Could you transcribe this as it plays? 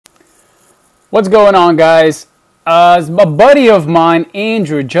What's going on, guys? A buddy of mine,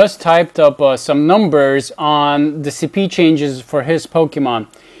 Andrew, just typed up some numbers on the CP changes for his Pokemon.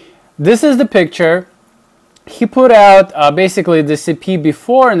 This is the picture. He put out basically the CP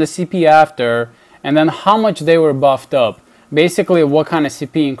before and the CP after, and then how much they were buffed up. Basically, what kind of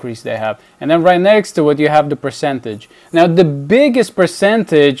CP increase they have. And then right next to it, you have the percentage. Now, the biggest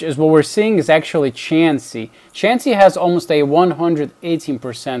percentage is what we're seeing is actually Chansey. Chansey has almost a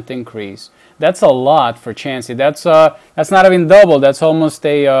 118% increase. That's a lot for Chansey. That's not even double. That's almost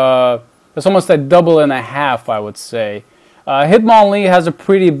a double and a half, I would say. Hitmonlee has a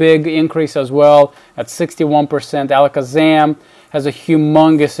pretty big increase as well at 61%. Alakazam has a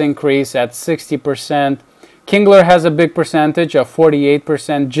humongous increase at 60%. Kingler has a big percentage of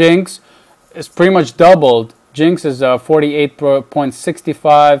 48%. Jinx is pretty much doubled. Jinx is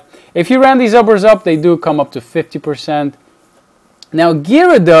 48.65. If you round these numbers up, they do come up to 50%. Now,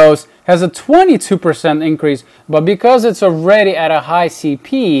 Gyarados has a 22% increase, but because it's already at a high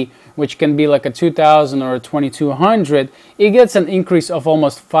CP, which can be like a 2000 or a 2200, it gets an increase of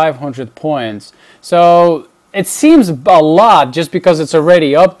almost 500 points. So it seems a lot just because it's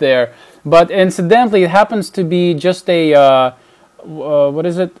already up there, but incidentally, it happens to be just a,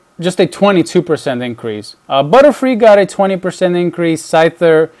 Just a 22% increase. Butterfree got a 20% increase,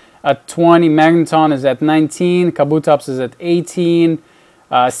 Scyther at 20, Magneton is at 19, Kabutops is at 18,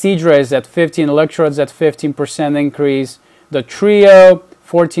 Seadra is at 15, Electrode's at 15% increase, the Trio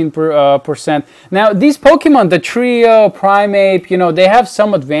 14%. Now these Pokemon, the Trio, Primeape, you know, they have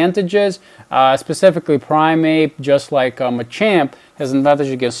some advantages, specifically Primeape, just like Machamp, has an advantage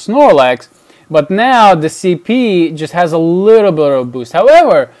against Snorlax, but now the CP just has a little bit of a boost.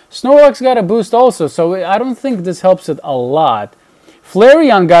 However, Snorlax got a boost also, so I don't think this helps it a lot.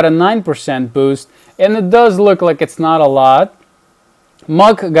 Flareon got a 9% boost, and it does look like it's not a lot.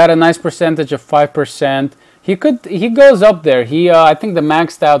 Muk got a nice percentage of 5%. He goes up there. I think the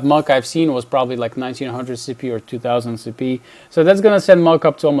maxed out Muk I've seen was probably like 1900 CP or 2000 CP. So that's gonna send Muk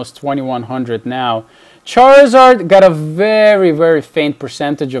up to almost 2100 now. Charizard got a very, very faint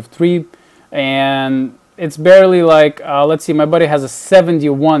percentage of 3, and it's barely like, let's see, my buddy has a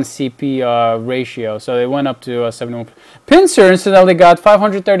 71 CP ratio, so they went up to 71. Pinsir incidentally got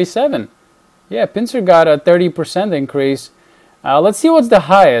 537. Yeah, Pinsir got a 30% increase. Let's see what's the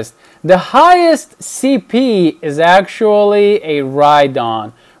highest. The highest CP is actually a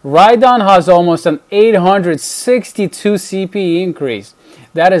Rhydon. Rhydon has almost an 862 CP increase.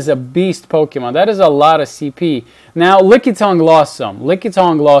 That is a beast Pokemon. That is a lot of CP. Now, Lickitung lost some.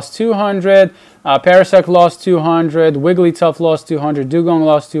 Lickitung lost 200. Parasect lost 200. Wigglytuff lost 200. Dugong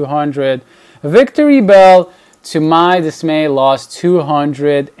lost 200. Victory Bell, to my dismay, lost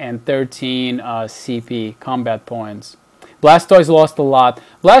 213 CP, combat points. Blastoise lost a lot.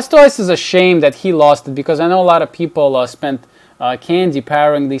 Blastoise is a shame that he lost it because I know a lot of people spent candy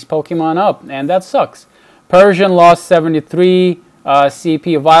powering these Pokemon up, and that sucks. Persian lost 73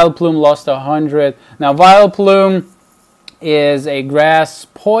 CP. Vileplume lost 100. Now, Vileplume is a grass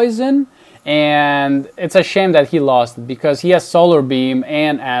poison, and it's a shame that he lost it because he has Solar Beam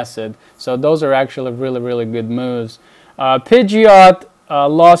and Acid. So those are actually really, really good moves. Pidgeot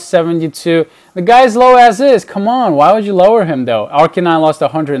lost 72. The guy's low as is. Come on, why would you lower him though? Arcanine lost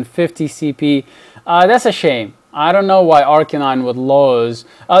 150 CP. That's a shame. I don't know why Arcanine would lose.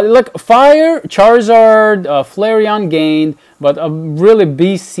 Look, Fire, Charizard, Flareon gained, but a really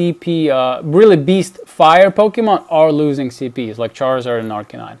beast CP, really beast Fire Pokemon are losing CPs, like Charizard and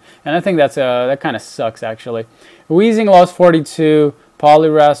Arcanine. And I think that kind of sucks actually. Weezing lost 42.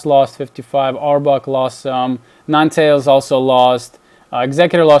 Poliwrath lost 55. Arbok lost some. Ninetales also lost.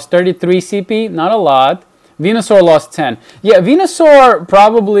 Executor lost 33 CP, not a lot. Venusaur lost 10. Yeah, Venusaur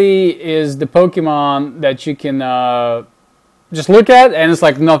probably is the Pokemon that you can just look at and it's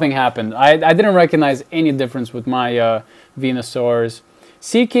like nothing happened. I didn't recognize any difference with my Venusaurs.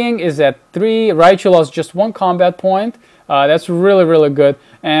 Seaking is at 3. Raichu lost just 1 combat point. That's really, really good.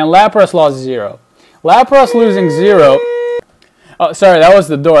 And Lapras lost 0. Lapras losing 0. Oh, sorry, that was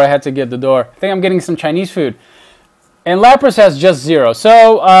the door. I had to get the door. I think I'm getting some Chinese food. And Lapras has just 0.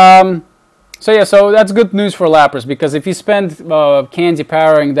 So that's good news for Lapras, because if you spend candy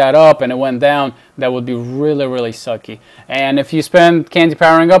powering that up and it went down, that would be really, really sucky. And if you spend candy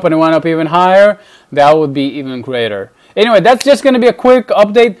powering up and it went up even higher, that would be even greater. Anyway, that's just going to be a quick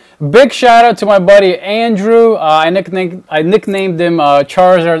update. Big shout out to my buddy Andrew. I nicknamed him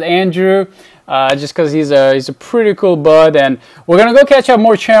Charizard Andrew. Just because he's a pretty cool bud, and we're gonna go catch up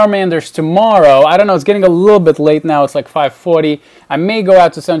more Charmanders tomorrow. I don't know, it's getting a little bit late now. It's like 5:40. I may go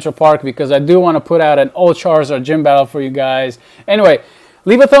out to Central Park because I do want to put out an old Charizard gym battle for you guys. Anyway,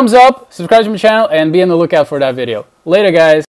 Leave a thumbs up, subscribe to my channel, and be on the lookout for that video. Later, guys.